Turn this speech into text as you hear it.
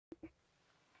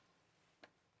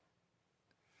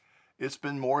It's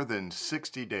been more than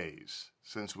 60 days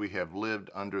since we have lived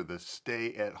under the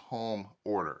stay-at-home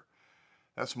order.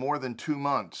 That's more than 2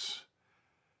 months.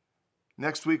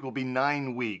 Next week will be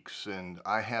 9 weeks, and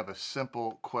I have a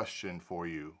simple question for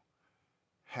you.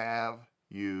 Have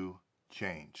you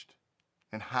changed?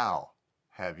 And how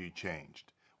have you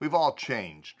changed? We've all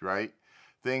changed, right?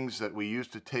 Things that we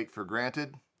used to take for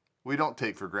granted, we don't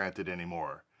take for granted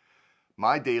anymore.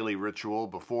 My daily ritual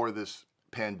before this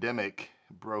pandemic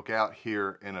broke out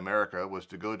here in America was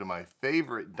to go to my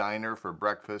favorite diner for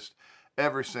breakfast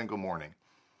every single morning.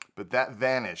 But that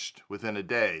vanished within a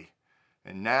day.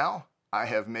 And now I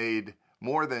have made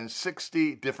more than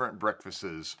 60 different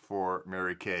breakfasts for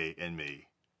Mary Kay and me.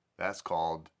 That's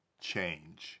called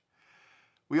change.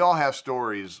 We all have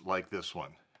stories like this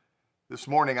one. This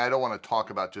morning, I don't want to talk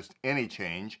about just any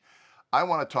change. I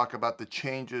want to talk about the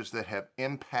changes that have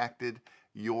impacted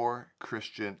your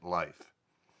Christian life.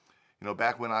 You know,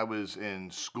 back when I was in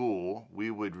school,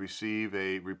 we would receive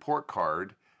a report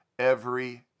card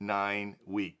every 9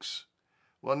 weeks.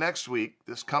 Well, next week,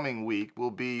 this coming week, will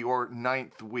be your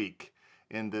 9th week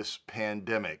in this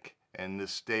pandemic and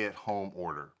this stay-at-home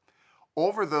order.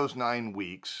 Over those 9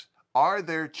 weeks, are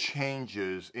there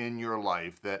changes in your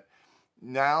life that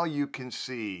now you can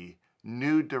see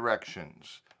new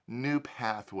directions, new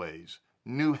pathways,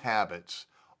 new habits,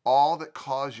 all that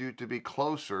cause you to be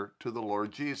closer to the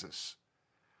Lord Jesus?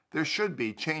 There should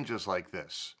be changes like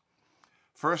this.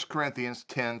 1 Corinthians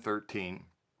 10:13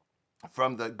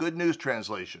 from the Good News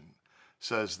Translation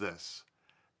says this: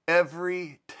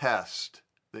 every test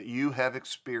that you have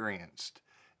experienced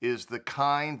is the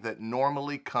kind that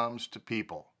normally comes to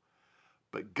people.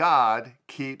 But God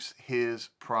keeps His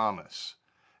promise,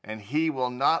 and He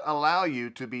will not allow you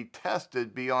to be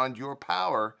tested beyond your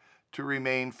power to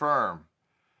remain firm.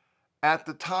 At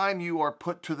the time you are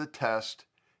put to the test,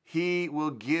 He will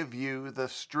give you the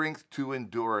strength to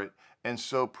endure it and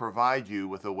so provide you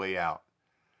with a way out.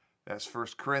 That's 1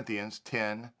 Corinthians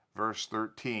 10, verse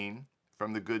 13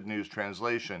 from the Good News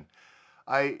Translation.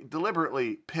 I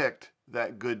deliberately picked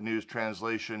that Good News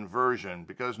Translation version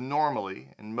because normally,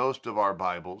 in most of our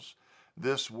Bibles,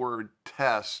 this word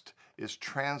test is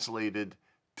translated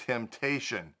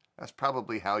temptation. That's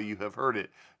probably how you have heard it.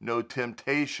 No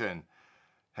temptation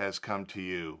has come to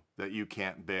you that you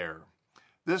can't bear.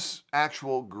 This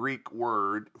actual Greek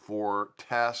word for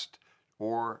test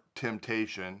or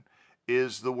temptation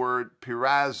is the word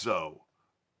pirazo.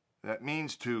 That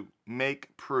means to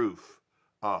make proof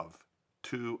of,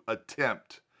 to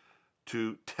attempt,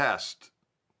 to test,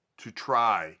 to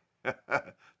try,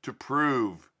 to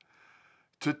prove.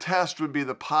 To test would be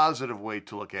the positive way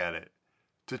to look at it.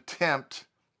 To tempt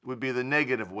would be the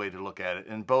negative way to look at it,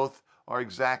 and both are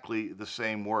exactly the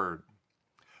same word.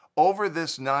 Over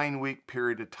this 9-week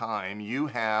period of time, you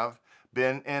have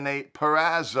been in a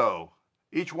pirazo.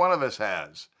 Each one of us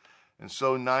has. And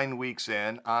so 9 weeks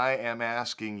in, I am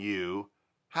asking you,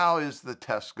 how is the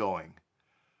test going?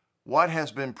 What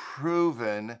has been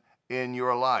proven in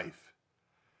your life?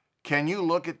 Can you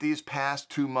look at these past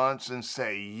 2 months and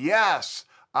say, yes,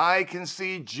 I can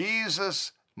see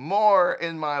Jesus more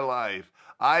in my life.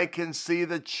 I can see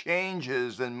the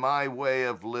changes in my way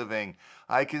of living.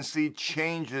 I can see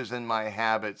changes in my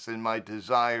habits and my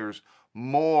desires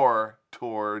more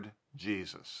toward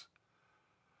Jesus.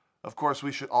 Of course,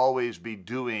 we should always be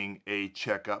doing a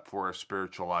checkup for our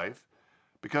spiritual life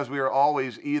because we are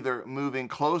always either moving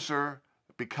closer,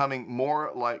 becoming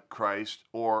more like Christ,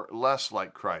 or less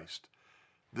like Christ.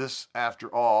 This,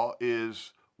 after all,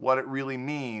 is what it really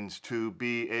means to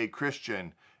be a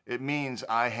Christian. It means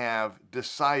I have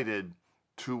decided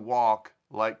to walk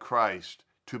like Christ,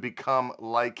 to become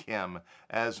like Him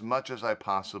as much as I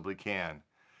possibly can.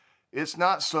 It's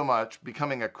not so much,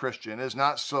 becoming a Christian is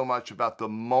not so much about the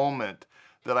moment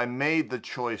that I made the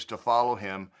choice to follow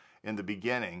Him in the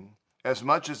beginning, as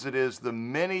much as it is the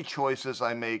many choices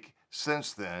I make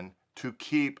since then to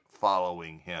keep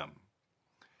following Him.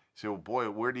 You say, well,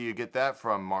 boy, where do you get that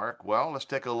from, Mark? Well, let's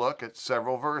take a look at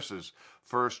several verses.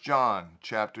 1 John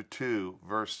chapter 2,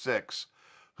 verse 6.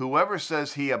 Whoever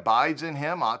says he abides in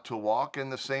Him ought to walk in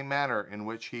the same manner in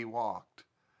which He walked.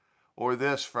 Or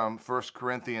this from 1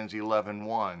 Corinthians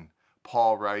 11:1.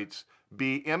 Paul writes,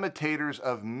 be imitators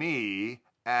of me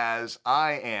as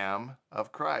I am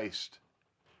of Christ.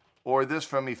 Or this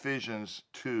from Ephesians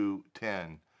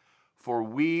 2:10. For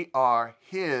we are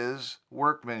His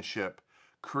workmanship,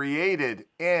 created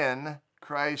in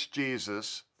Christ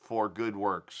Jesus for good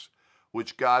works,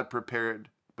 which God prepared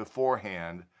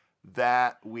beforehand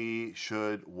that we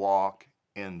should walk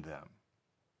in them.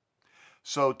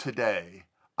 So today,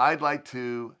 I'd like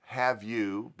to have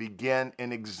you begin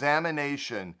an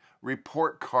examination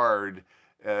report card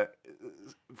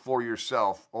for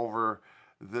yourself over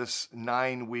this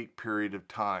 9-week period of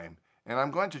time. And I'm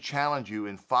going to challenge you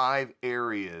in 5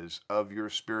 areas of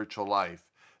your spiritual life.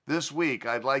 This week,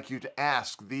 I'd like you to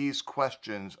ask these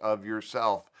questions of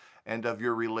yourself and of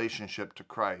your relationship to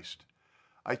Christ.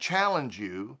 I challenge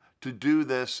you to do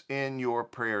this in your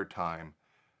prayer time,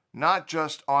 not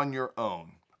just on your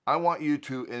own. I want you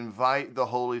to invite the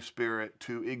Holy Spirit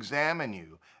to examine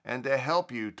you and to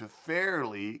help you to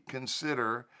fairly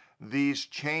consider these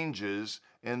changes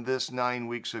in this 9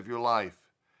 weeks of your life.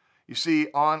 You see,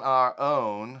 on our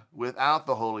own, without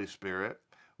the Holy Spirit,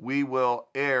 we will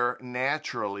err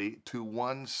naturally to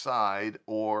one side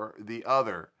or the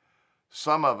other.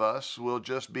 Some of us will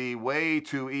just be way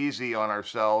too easy on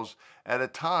ourselves at a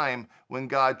time when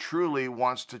God truly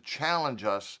wants to challenge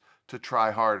us to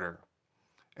try harder.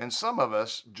 And some of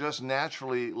us just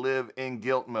naturally live in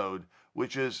guilt mode,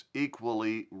 which is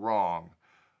equally wrong.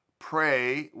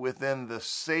 Pray within the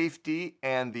safety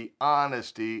and the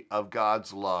honesty of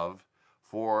God's love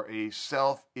for a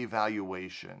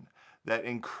self-evaluation that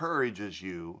encourages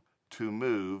you to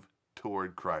move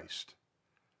toward Christ.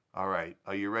 All right,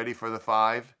 are you ready for the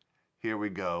 5? Here we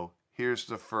go. Here's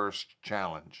the first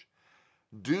challenge.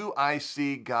 Do I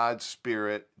see God's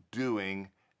Spirit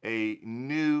doing a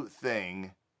new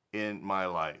thing in my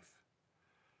life?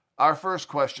 Our first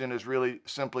question is really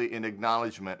simply an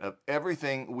acknowledgement of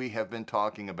everything we have been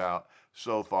talking about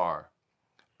so far.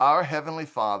 Our Heavenly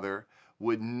Father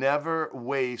would never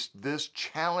waste this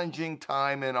challenging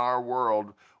time in our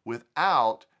world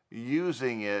without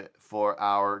using it for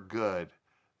our good.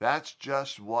 That's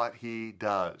just what He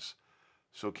does.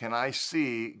 So can I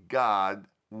see God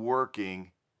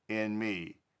working in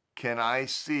me? Can I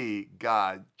see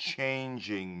God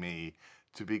changing me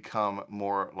to become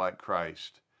more like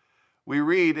Christ? We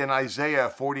read in Isaiah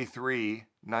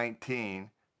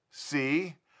 43:19,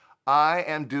 "See, I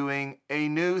am doing a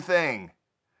new thing.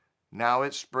 Now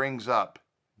it springs up.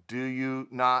 Do you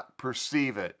not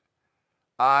perceive it?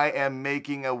 I am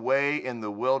making a way in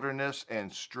the wilderness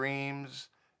and streams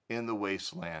in the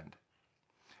wasteland."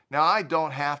 Now, I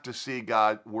don't have to see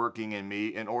God working in me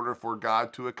in order for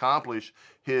God to accomplish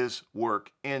His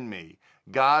work in me.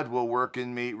 God will work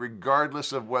in me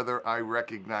regardless of whether I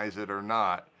recognize it or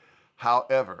not.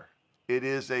 However, it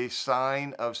is a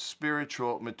sign of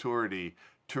spiritual maturity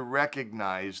to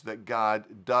recognize that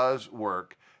God does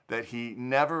work, that He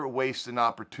never wastes an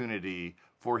opportunity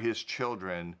for His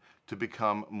children to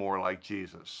become more like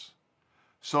Jesus.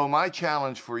 So my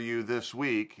challenge for you this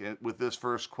week with this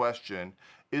first question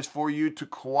is for you to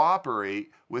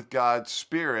cooperate with God's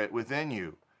Spirit within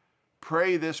you.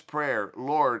 Pray this prayer: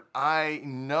 Lord, I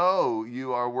know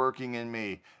you are working in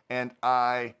me, and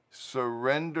I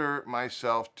surrender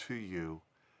myself to you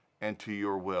and to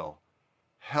your will.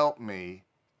 Help me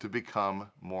to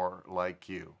become more like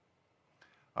you.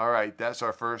 All right, that's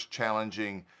our first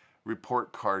challenging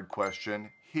report card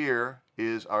question. Here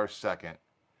is our second.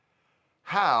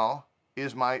 How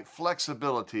is my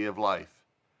flexibility of life?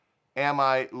 Am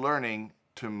I learning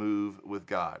to move with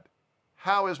God?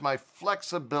 How is my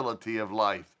flexibility of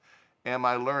life? Am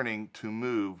I learning to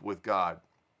move with God?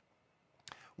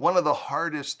 One of the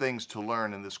hardest things to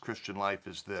learn in this Christian life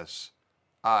is this: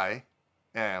 I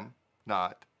am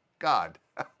not God.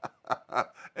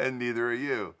 And neither are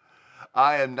you.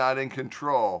 I am not in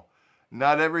control.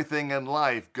 Not everything in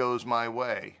life goes my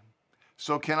way.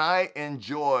 So can I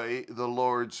enjoy the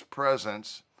Lord's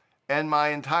presence and my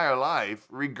entire life,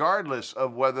 regardless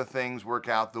of whether things work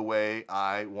out the way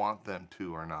I want them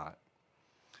to or not?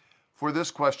 For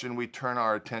this question, we turn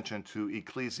our attention to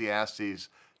Ecclesiastes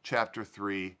chapter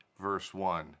 3, verse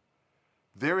 1.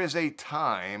 There is a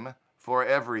time for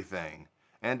everything,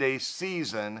 and a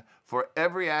season for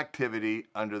every activity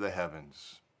under the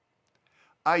heavens.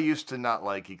 I used to not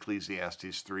like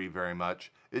Ecclesiastes 3 very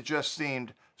much. It just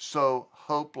seemed so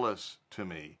hopeless to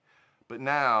me. But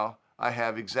now I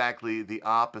have exactly the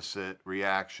opposite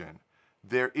reaction.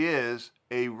 There is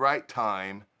a right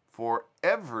time for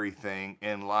everything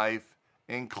in life,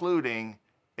 including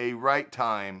a right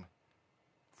time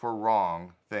for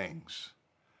wrong things.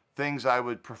 Things I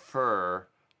would prefer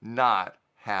not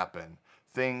happen.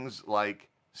 Things like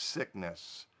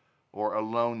sickness or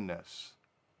aloneness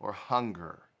or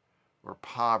hunger or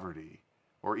poverty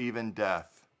or even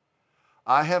death.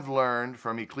 I have learned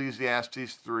from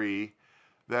Ecclesiastes 3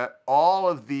 that all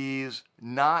of these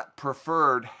not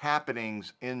preferred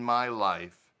happenings in my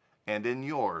life and in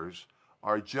yours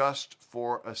are just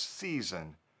for a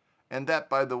season, and that,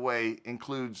 by the way,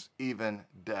 includes even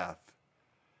death.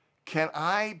 Can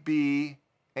I be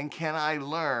and can I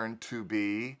learn to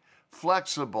be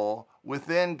flexible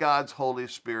within God's Holy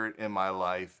Spirit in my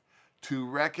life to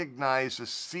recognize the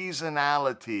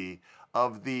seasonality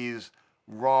of these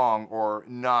wrong or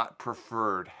not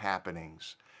preferred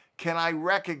happenings? Can I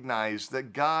recognize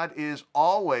that God is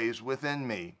always within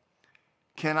me?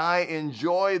 Can I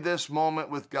enjoy this moment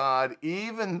with God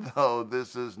even though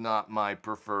this is not my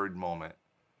preferred moment?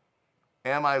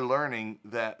 Am I learning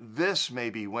that this may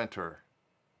be winter,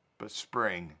 but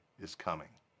spring is coming?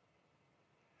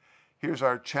 Here's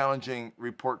our challenging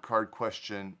report card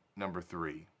question number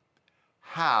 3.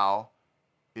 How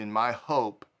is my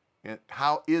hope in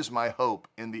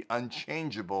the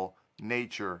unchangeable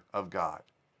nature of God?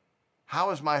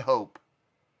 How is my hope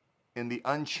in the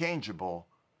unchangeable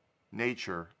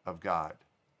nature of God?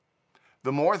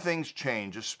 The more things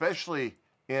change, especially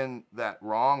in that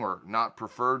wrong or not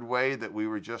preferred way that we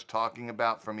were just talking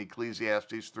about from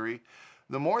Ecclesiastes 3,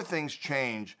 the more things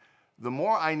change, the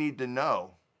more I need to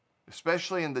know,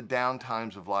 especially in the down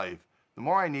times of life, the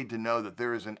more I need to know that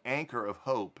there is an anchor of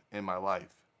hope in my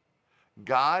life.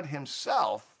 God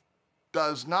himself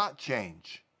does not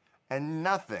change, and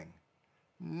nothing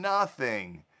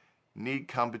need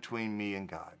come between me and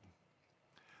God.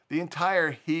 The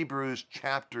entire Hebrews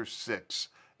chapter 6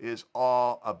 is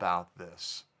all about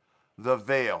this. The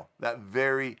veil, that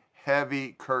very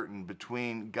heavy curtain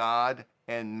between God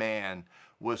and man,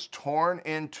 was torn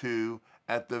in two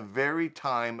at the very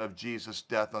time of Jesus'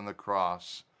 death on the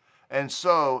cross. And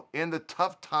so, in the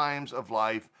tough times of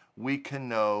life, we can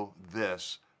know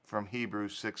this from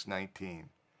Hebrews 6:19.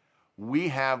 We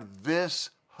have this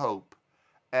hope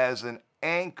as an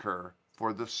anchor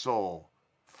for the soul,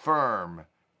 firm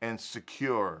and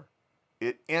secure.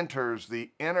 It enters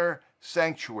the inner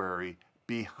sanctuary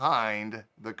behind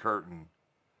the curtain.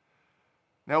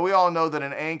 Now, we all know that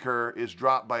an anchor is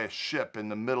dropped by a ship in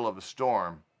the middle of a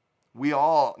storm. We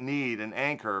all need an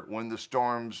anchor when the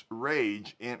storms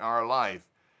rage in our life.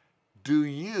 Do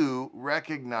you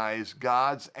recognize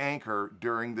God's anchor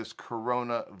during this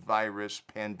coronavirus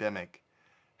pandemic?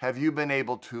 Have you been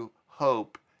able to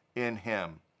hope in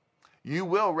him? You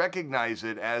will recognize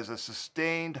it as a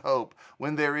sustained hope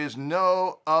when there is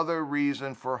no other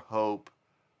reason for hope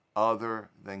other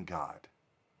than God.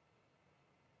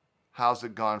 How's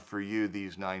it gone for you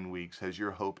these 9 weeks? Has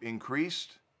your hope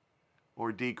increased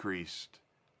or decreased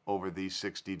over these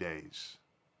 60 days?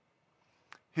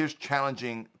 Here's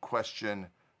challenging question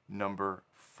number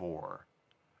 4.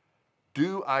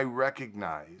 Do I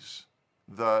recognize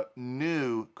the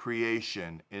new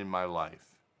creation in my life?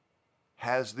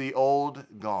 Has the old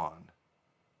gone?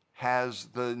 Has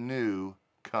the new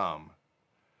come?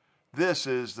 This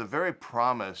is the very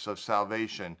promise of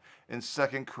salvation in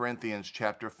 2 Corinthians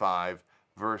chapter 5,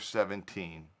 verse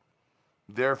 17.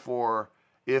 Therefore,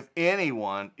 if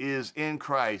anyone is in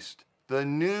Christ, the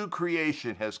new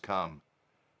creation has come.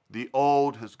 The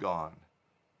old has gone.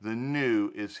 The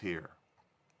new is here.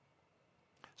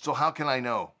 So how can I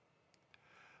know?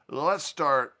 Let's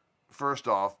start first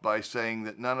off by saying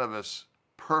that none of us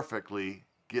perfectly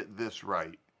get this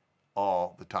right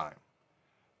all the time.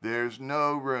 There's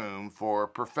no room for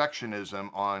perfectionism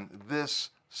on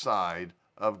this side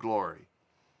of glory.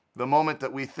 The moment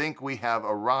that we think we have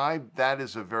arrived, that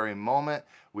is the very moment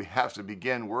we have to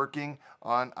begin working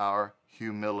on our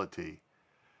humility.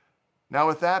 Now,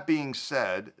 with that being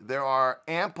said, there are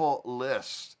ample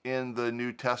lists in the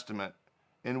New Testament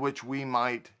in which we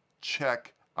might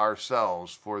check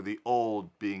ourselves for the old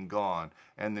being gone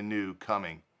and the new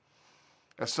coming.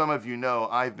 As some of you know,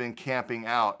 I've been camping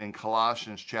out in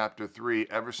Colossians chapter 3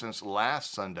 ever since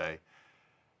last Sunday.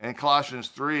 In Colossians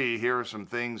 3, here are some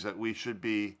things that we should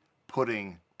be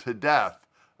putting to death,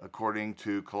 according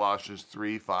to Colossians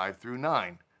 3, 5 through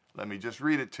 9. Let me just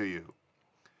read it to you.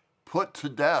 Put to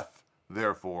death,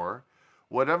 therefore,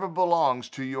 whatever belongs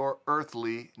to your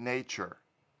earthly nature: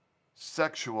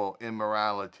 sexual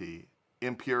immorality,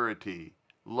 impurity,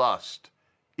 lust,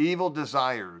 evil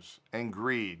desires, and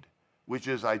greed, which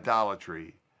is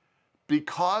idolatry.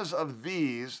 Because of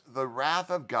these, the wrath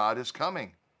of God is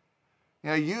coming.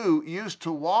 Now, you used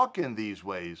to walk in these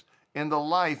ways in the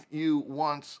life you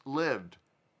once lived,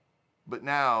 but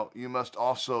now you must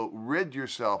also rid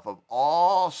yourself of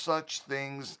all such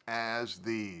things as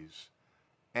these: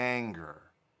 anger,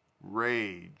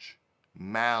 rage,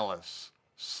 malice,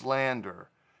 slander,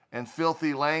 and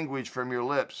filthy language from your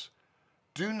lips.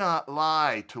 Do not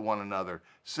lie to one another,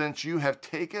 since you have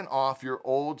taken off your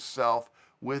old self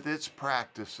with its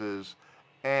practices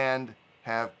and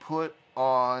have put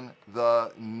on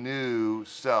the new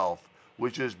self,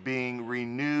 which is being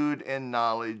renewed in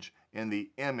knowledge in the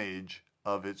image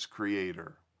of its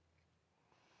creator.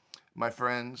 My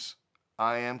friends,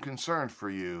 I am concerned for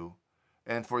you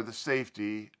and for the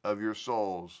safety of your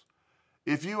souls.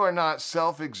 If you are not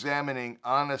self-examining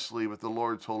honestly with the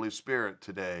Lord's Holy Spirit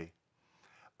today,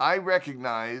 I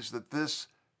recognize that this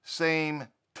same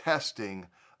testing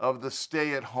of the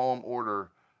stay-at-home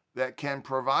order that can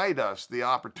provide us the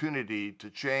opportunity to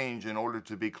change in order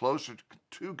to be closer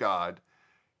to God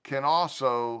can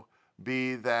also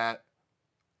be that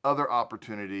other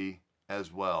opportunity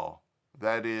as well.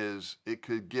 That is, it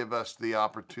could give us the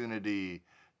opportunity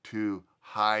to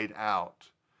hide out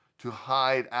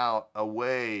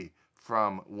away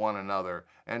from one another,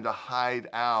 and to hide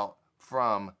out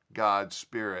from God's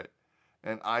Spirit.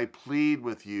 And I plead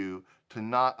with you to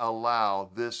not allow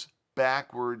this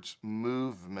backwards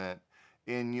movement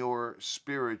in your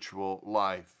spiritual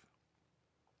life.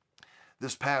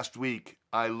 This past week,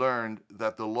 I learned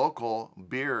that the local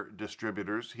beer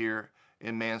distributors here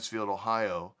in Mansfield,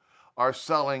 Ohio, are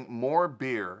selling more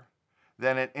beer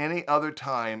than at any other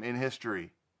time in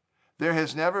history. There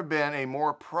has never been a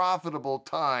more profitable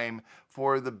time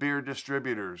for the beer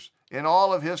distributors in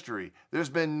all of history. There's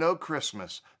been no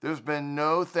Christmas. There's been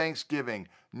no Thanksgiving.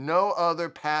 No other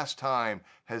pastime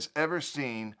has ever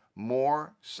seen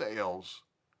more sales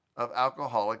of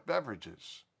alcoholic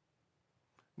beverages.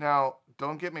 Now,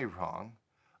 don't get me wrong.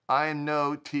 I am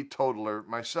no teetotaler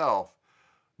myself,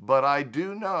 but I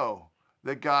do know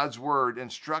that God's word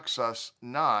instructs us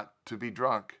not to be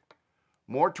drunk.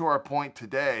 More to our point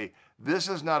today, this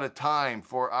is not a time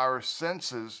for our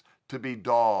senses to be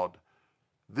dulled.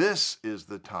 This is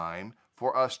the time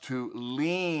for us to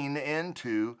lean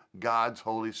into God's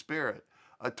Holy Spirit,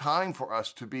 a time for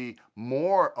us to be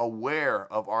more aware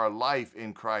of our life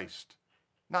in Christ,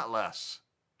 not less.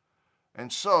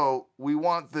 And so we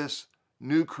want this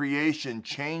new creation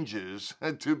changes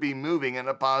to be moving in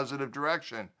a positive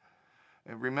direction.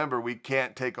 And remember, we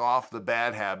can't take off the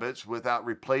bad habits without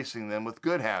replacing them with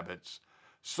good habits.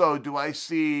 So do I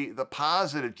see the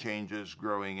positive changes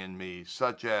growing in me,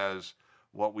 such as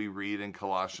what we read in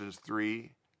Colossians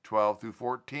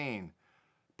 3:12-14?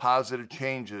 Positive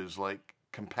changes like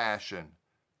compassion,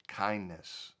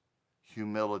 kindness,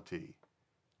 humility,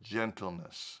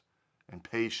 gentleness, and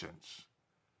patience.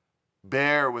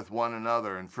 Bear with one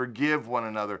another and forgive one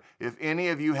another. If any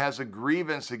of you has a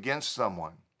grievance against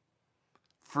someone,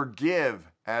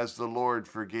 forgive as the Lord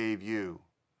forgave you.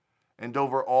 And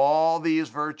over all these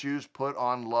virtues put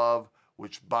on love,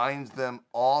 which binds them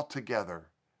all together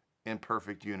in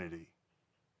perfect unity.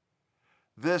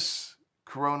 This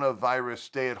coronavirus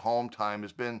stay-at-home time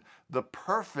has been the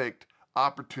perfect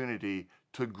opportunity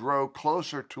to grow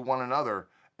closer to one another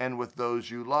and with those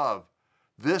you love.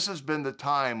 This has been the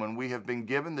time when we have been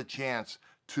given the chance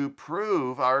to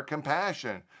prove our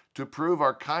compassion, to prove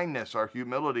our kindness, our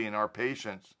humility, and our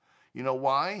patience. You know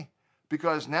why?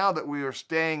 Because now that we are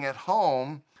staying at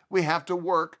home, we have to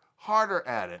work harder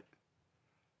at it.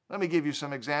 Let me give you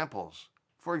some examples.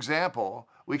 For example,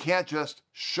 we can't just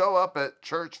show up at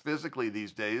church physically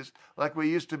these days like we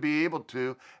used to be able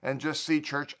to and just see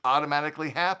church automatically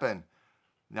happen.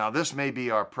 Now, this may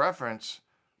be our preference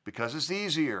because it's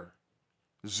easier.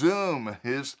 Zoom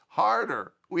is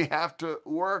harder. We have to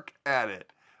work at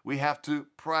it. We have to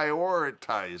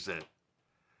prioritize it.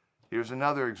 Here's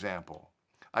another example.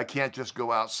 I can't just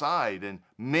go outside and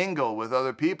mingle with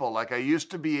other people like I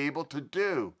used to be able to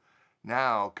do.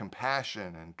 Now,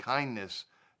 compassion and kindness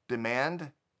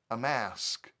demand a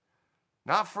mask.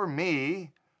 Not for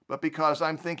me, but because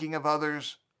I'm thinking of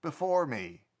others before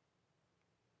me.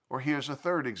 Or here's a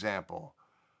third example.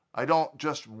 I don't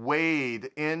just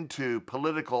wade into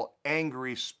political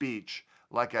angry speech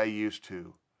like I used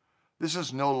to. This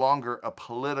is no longer a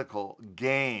political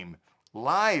game.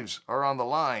 Lives are on the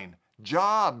line.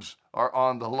 Jobs are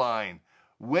on the line.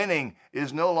 Winning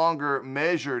is no longer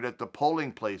measured at the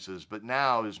polling places, but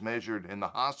now is measured in the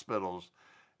hospitals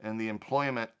and the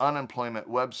unemployment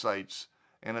websites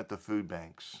and at the food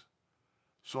banks.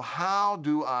 So how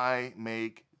do I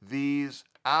make these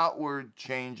outward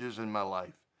changes in my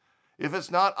life? If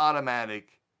it's not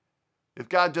automatic, if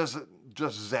God doesn't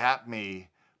just zap me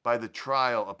by the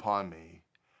trial upon me,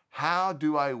 how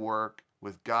do I work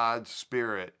with God's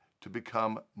Spirit to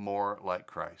become more like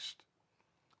Christ?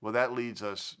 Well, that leads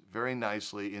us very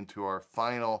nicely into our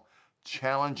final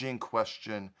challenging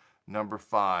question, number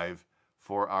 5,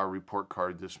 for our report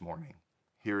card this morning.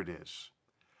 Here it is.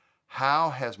 How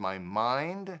has my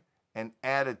mind and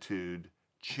attitude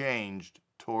changed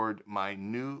toward my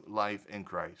new life in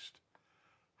Christ?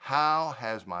 How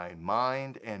has my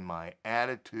mind and my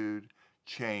attitude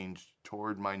changed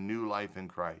toward my new life in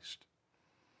Christ?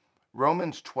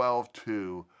 Romans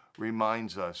 12:2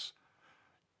 reminds us,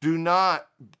 do not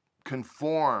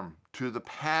conform to the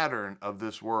pattern of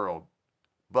this world,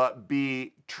 but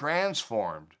be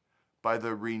transformed by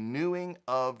the renewing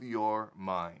of your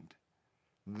mind.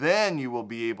 Then you will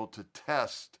be able to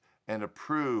test and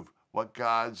approve what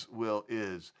God's will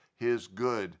is, his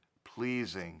good,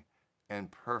 pleasing,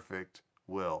 and perfect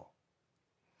will.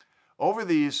 Over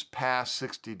these past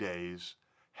 60 days,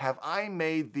 have I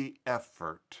made the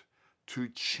effort to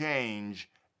change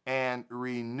and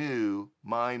renew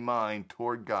my mind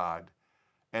toward God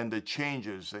and the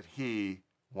changes that he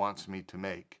wants me to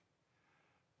make?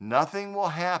 Nothing will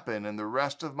happen in the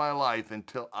rest of my life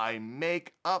until I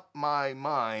make up my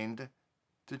mind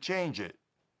to change it.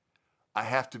 I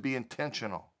have to be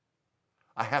intentional.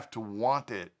 I have to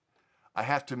want it. I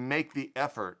have to make the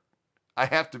effort. I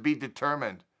have to be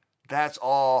determined. That's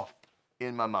all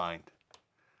in my mind.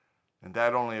 And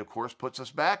that only, of course, puts us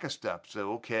back a step.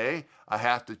 So, okay, I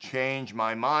have to change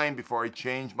my mind before I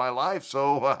change my life.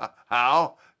 So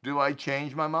how do I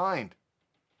change my mind?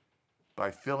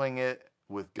 By filling it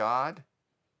with God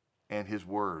and his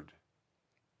word.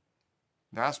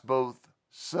 That's both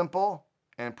simple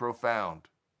and profound.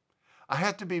 I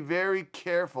have to be very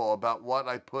careful about what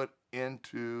I put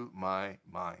into my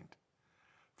mind.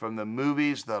 From the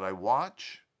movies that I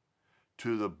watch,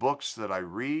 to the books that I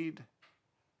read,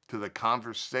 to the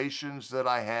conversations that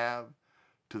I have,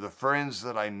 to the friends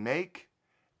that I make,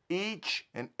 each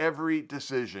and every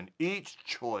decision, each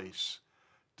choice,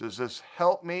 does this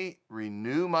help me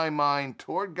renew my mind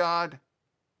toward God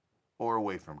or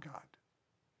away from God?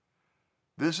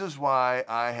 This is why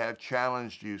I have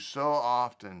challenged you so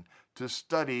often to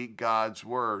study God's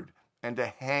word and to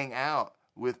hang out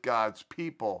with God's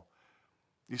people.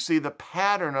 You see, the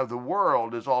pattern of the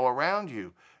world is all around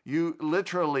you. You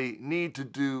literally need to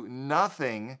do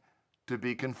nothing to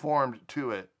be conformed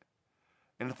to it.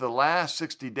 And if the last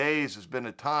 60 days has been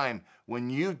a time when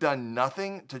you've done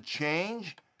nothing to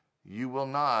change, you will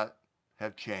not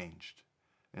have changed.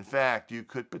 In fact, you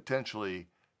could potentially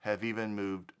have even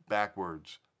moved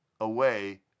backwards,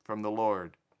 away from the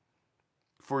Lord.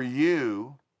 For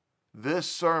you, this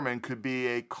sermon could be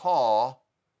a call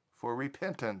for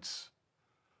repentance,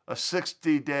 a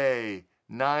 60-day,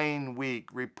 9-week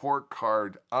report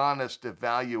card, honest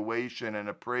evaluation and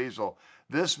appraisal.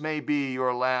 This may be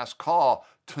your last call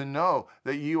to know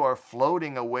that you are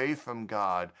floating away from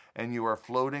God and you are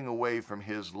floating away from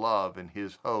his love and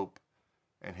his hope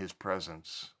and his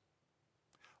presence.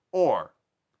 Or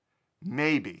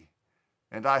maybe,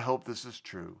 and I hope this is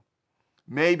true,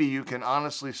 maybe you can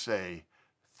honestly say,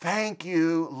 thank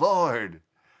you, Lord.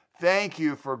 Thank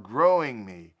you for growing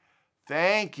me.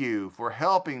 Thank you for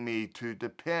helping me to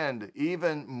depend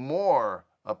even more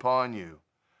upon you.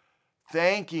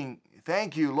 Thank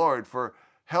you, Lord, for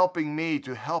helping me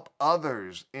to help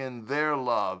others in their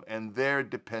love and their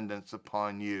dependence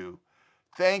upon you.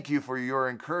 Thank you for your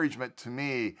encouragement to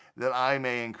me that I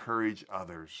may encourage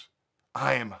others.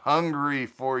 I am hungry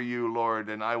for you, Lord,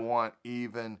 and I want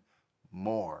even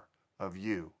more of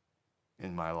you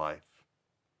in my life.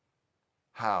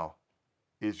 How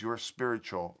is your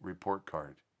spiritual report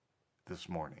card this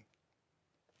morning?